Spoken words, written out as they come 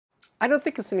I don't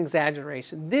think it's an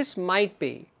exaggeration. This might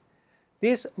be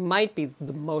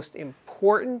the most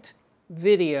important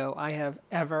video I have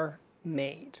ever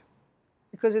made,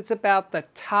 because it's about the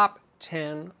top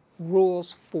 10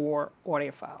 rules for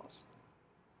audiophiles.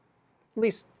 At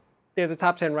least they're the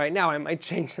top 10 right now. I might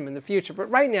change them in the future, but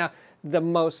right now, the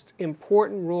most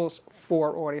important rules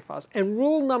for audiophiles. And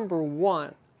rule number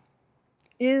 1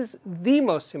 is the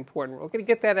most important rule. I'm going to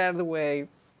get that out of the way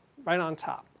right on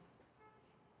top.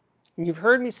 And you've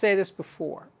heard me say this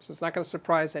before, so it's not going to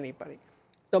surprise anybody.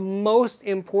 The most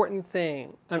important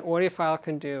thing an audiophile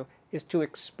can do is to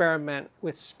experiment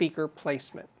with speaker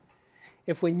placement.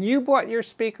 If when you brought your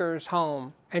speakers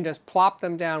home and just plopped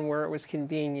them down where it was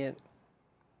convenient,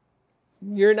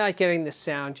 you're not getting the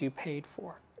sound you paid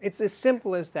for. It's as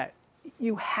simple as that.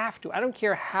 You have to. I don't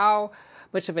care how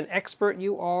much of an expert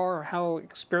you are, or how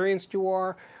experienced you are,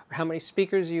 or how many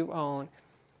speakers you own.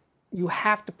 You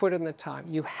have to put in the time.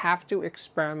 You have to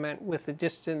experiment with the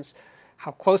distance,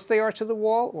 how close they are to the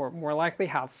wall, or more likely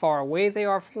how far away they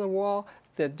are from the wall,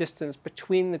 the distance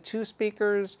between the two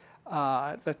speakers,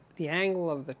 the angle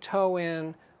of the toe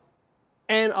in,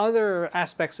 and other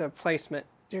aspects of placement.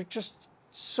 They're just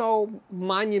so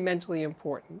monumentally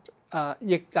important.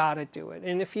 You gotta do it.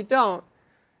 And if you don't,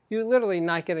 you're literally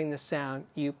not getting the sound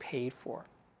you paid for.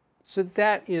 So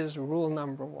that is rule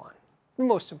number 1. The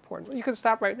most important. You can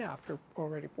stop right now if you're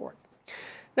already bored.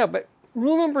 No, but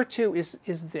rule number 2 is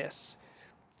this.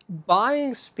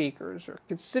 Buying speakers or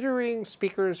considering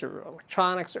speakers or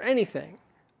electronics or anything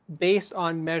based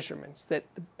on measurements, that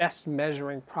the best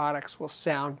measuring products will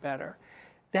sound better,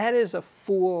 that is a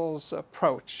fool's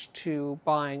approach to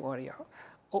buying audio.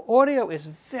 Audio is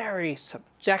very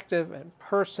subjective and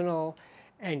personal,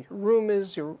 and your room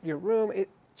is your room.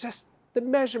 The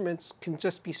measurements can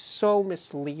just be so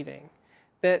misleading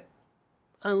that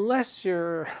unless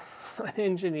you're an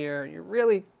engineer, you're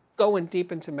really going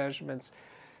deep into measurements,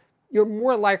 you're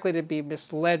more likely to be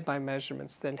misled by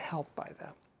measurements than helped by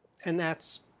them. And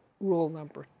that's rule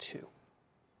number 2.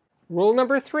 Rule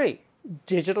number 3,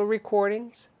 digital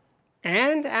recordings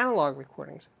and analog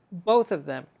recordings, both of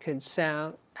them can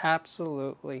sound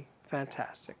absolutely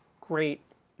fantastic. Great,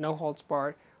 no holds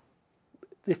barred.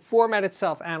 The format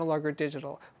itself, analog or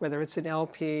digital, whether it's an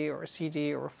LP or a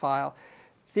CD or a file,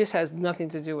 this has nothing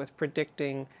to do with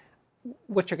predicting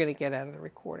what you're going to get out of the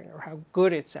recording, or how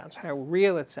good it sounds, how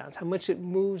real it sounds, how much it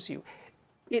moves you.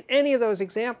 In any of those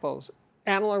examples,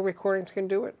 analog recordings can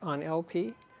do it on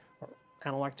LP, or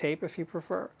analog tape if you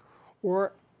prefer,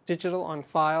 or digital on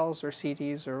files or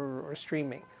CDs or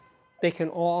streaming. They can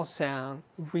all sound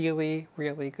really,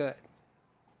 really good.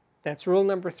 That's rule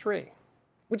number 3,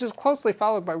 which is closely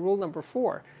followed by rule number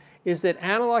 4, is that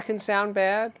analog can sound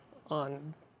bad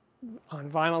on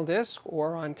vinyl disc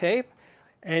or on tape,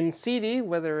 and CD,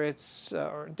 whether it's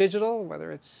digital,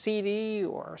 whether it's CD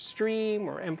or stream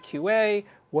or MQA,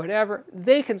 whatever,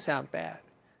 they can sound bad.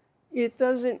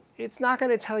 It's not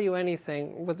going to tell you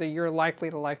anything whether you're likely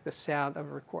to like the sound of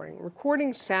a recording.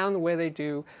 Recordings sound the way they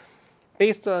do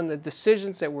based on the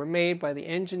decisions that were made by the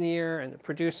engineer and the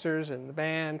producers and the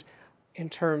band in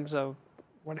terms of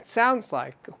what it sounds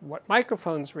like, what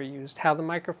microphones were used, how the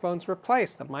microphones were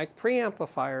placed, the mic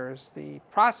preamplifiers, the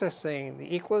processing,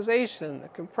 the equalization, the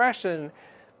compression.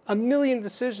 A million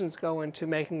decisions go into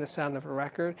making the sound of a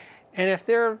record, and if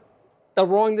they're the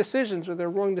wrong decisions, or they're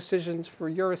wrong decisions for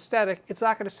your aesthetic, it's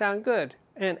not going to sound good.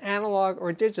 And analog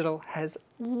or digital has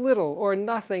little or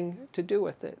nothing to do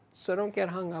with it. So don't get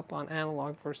hung up on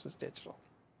analog versus digital.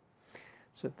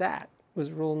 So that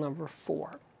was rule number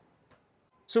 4.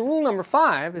 So rule number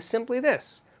 5 is simply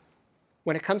this.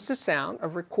 When it comes to sound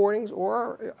of recordings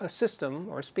or a system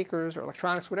or speakers or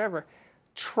electronics, whatever,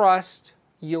 trust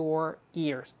your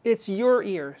ears. It's your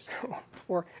ears,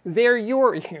 or they're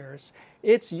your ears.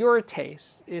 It's your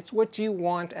taste. It's what you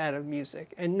want out of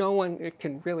music, and no one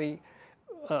can really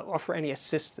offer any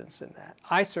assistance in that.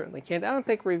 I certainly can't. I don't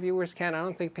think reviewers can. I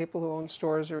don't think people who own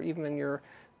stores or even your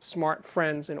smart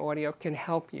friends in audio can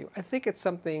help you. I think it's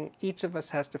something each of us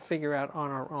has to figure out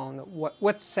on our own,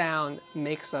 what sound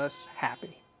makes us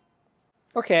happy.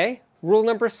 Okay, rule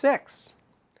number 6.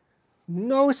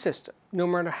 No system, no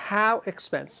matter how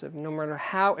expensive, no matter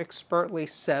how expertly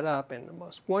set up in the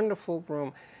most wonderful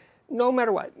room, no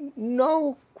matter what,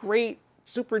 no great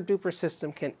super duper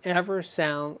system can ever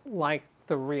sound like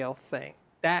the real thing.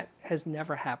 That has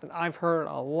never happened. I've heard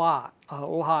a lot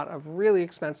of really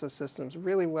expensive systems,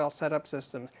 really well set up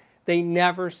systems. They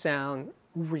never sound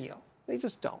real. They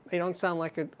just don't. They don't sound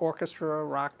like an orchestra or a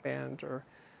rock band, or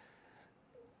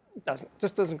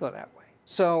just doesn't go that way.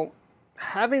 So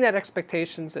having that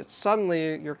expectations that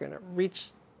suddenly you're going to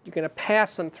reach you're going to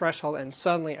pass some threshold and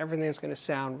suddenly everything's going to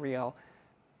sound real.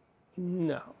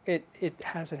 No, it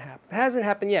hasn't happened. It hasn't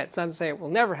happened yet. It's not to say it will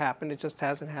never happen. It just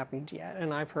hasn't happened yet.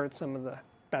 And I've heard some of the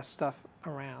best stuff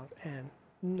around, and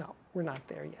no, we're not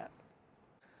there yet.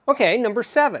 Okay, number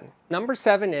 7. Number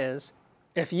 7 is,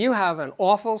 if you have an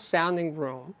awful sounding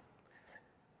room,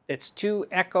 it's too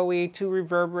echoey, too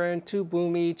reverberant, too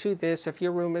boomy, too this, if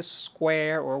your room is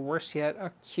square, or worse yet,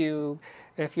 a cube,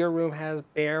 if your room has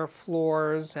bare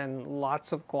floors and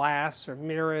lots of glass or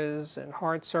mirrors and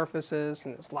hard surfaces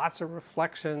and there's lots of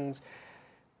reflections,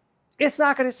 it's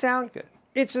not going to sound good.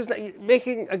 It's just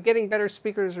getting better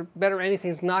speakers or better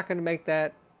anything is not going to make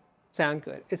that sound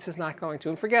good. It's just not going to.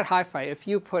 And forget hi-fi. If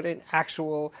you put an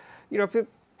actual, if you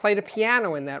played a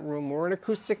piano in that room or an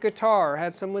acoustic guitar or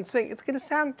had someone sing, it's going to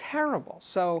sound terrible.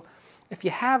 So if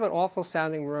you have an awful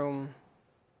sounding room,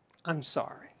 I'm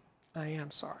sorry. I am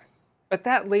sorry. But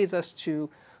that leads us to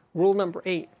rule number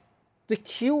 8. The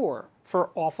cure for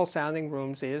awful sounding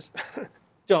rooms is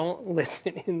don't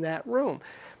listen in that room.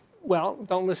 Well,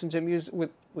 don't listen to music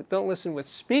don't listen with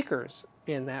speakers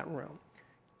in that room.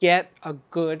 Get a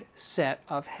good set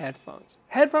of headphones.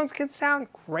 Headphones can sound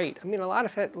great. I mean, a lot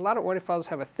of audiophiles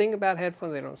have a thing about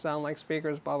headphones. They don't sound like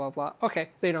speakers, blah, blah, blah. Okay,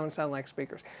 they don't sound like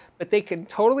speakers. But they can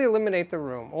totally eliminate the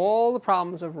room, all the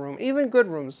problems of room. Even good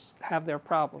rooms have their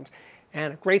problems.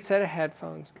 And a great set of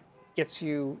headphones gets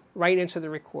you right into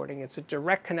the recording. It's a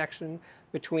direct connection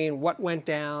between what went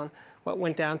down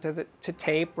to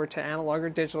tape or to analog or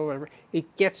digital or whatever.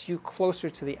 It gets you closer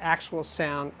to the actual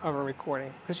sound of a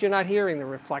recording because you're not hearing the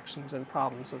reflections and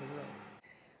problems of the room.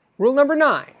 Rule number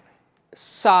 9,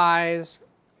 size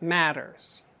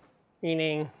matters,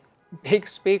 meaning big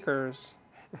speakers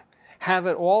have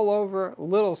it all over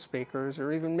little speakers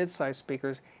or even mid-sized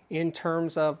speakers in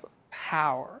terms of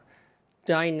power,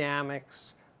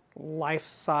 dynamics,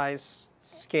 life-size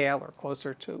scale or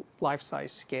closer to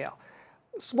life-size scale.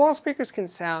 Small speakers can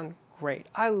sound great.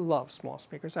 I love small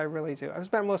speakers, I really do. I've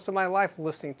spent most of my life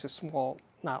listening to small,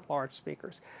 not large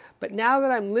speakers. But now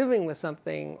that I'm living with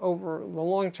something over the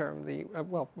long term,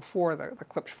 before the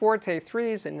Klipsch Forte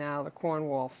 3s and now the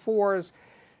Cornwall 4s,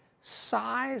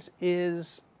 size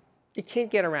is, you can't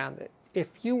get around it.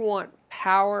 If you want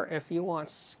power, if you want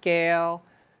scale,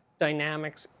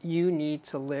 dynamics, you need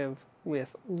to live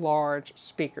with large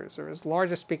speakers, or as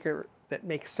large a speaker that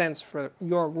makes sense for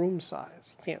your room size.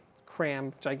 You can't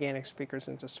cram gigantic speakers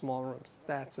into small rooms.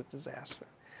 That's a disaster.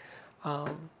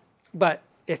 But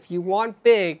if you want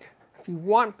big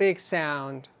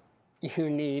sound, you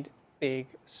need big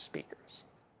speakers.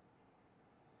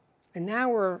 And now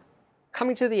we're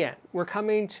coming to the end. We're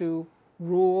coming to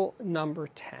rule number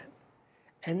 10.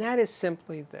 And that is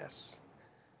simply this.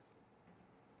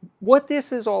 What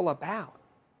this is all about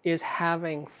is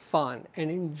having fun and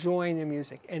enjoying the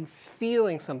music and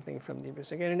feeling something from the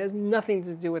music. And it has nothing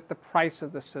to do with the price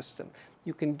of the system.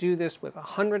 You can do this with a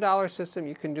 $100 system,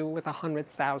 you can do it with a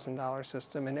 $100,000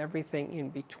 system and everything in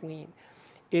between.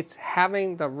 It's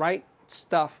having the right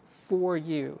stuff for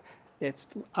you. It's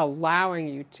allowing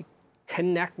you to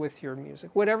connect with your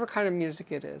music, whatever kind of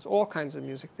music it is, all kinds of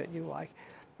music that you like.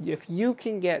 If you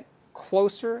can get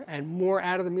closer and more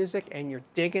out of the music and you're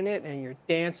digging it and you're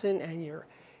dancing and you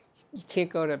can't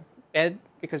go to bed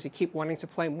because you keep wanting to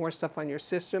play more stuff on your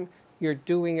system, you're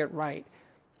doing it right.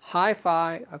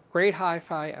 Hi-fi, a great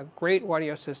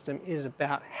audio system is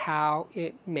about how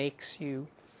it makes you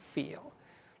feel.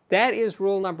 That is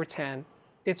rule number 10.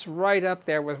 It's right up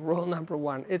there with rule number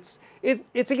 1. It's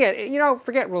again,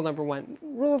 forget rule number 1.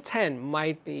 Rule 10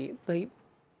 might be the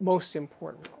most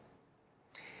important rule.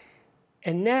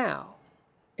 And now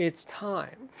it's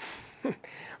time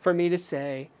for me to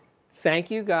say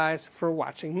thank you guys for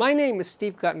watching. My name is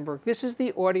Steve Guttenberg. This is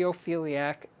the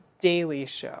Audiophiliac Daily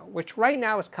Show, which right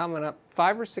now is coming up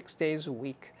 5 or 6 days a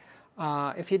week.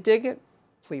 If you dig it,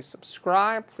 please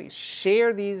subscribe. Please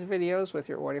share these videos with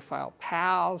your audiophile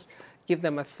pals. Give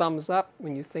them a thumbs up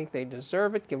when you think they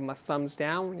deserve it. Give them a thumbs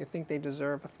down when you think they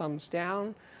deserve a thumbs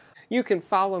down. You can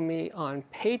follow me on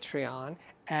Patreon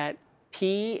at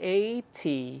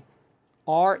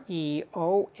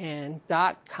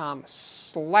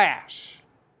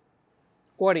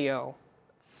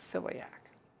patreon.com/audiophiliac.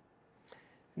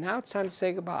 Now it's time to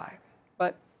say goodbye,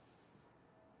 but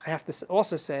I have to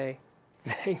also say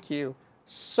thank you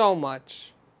so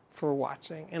much for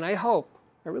watching, and I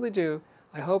really do,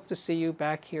 I hope to see you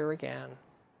back here again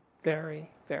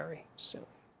very, very soon.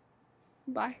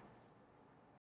 Bye.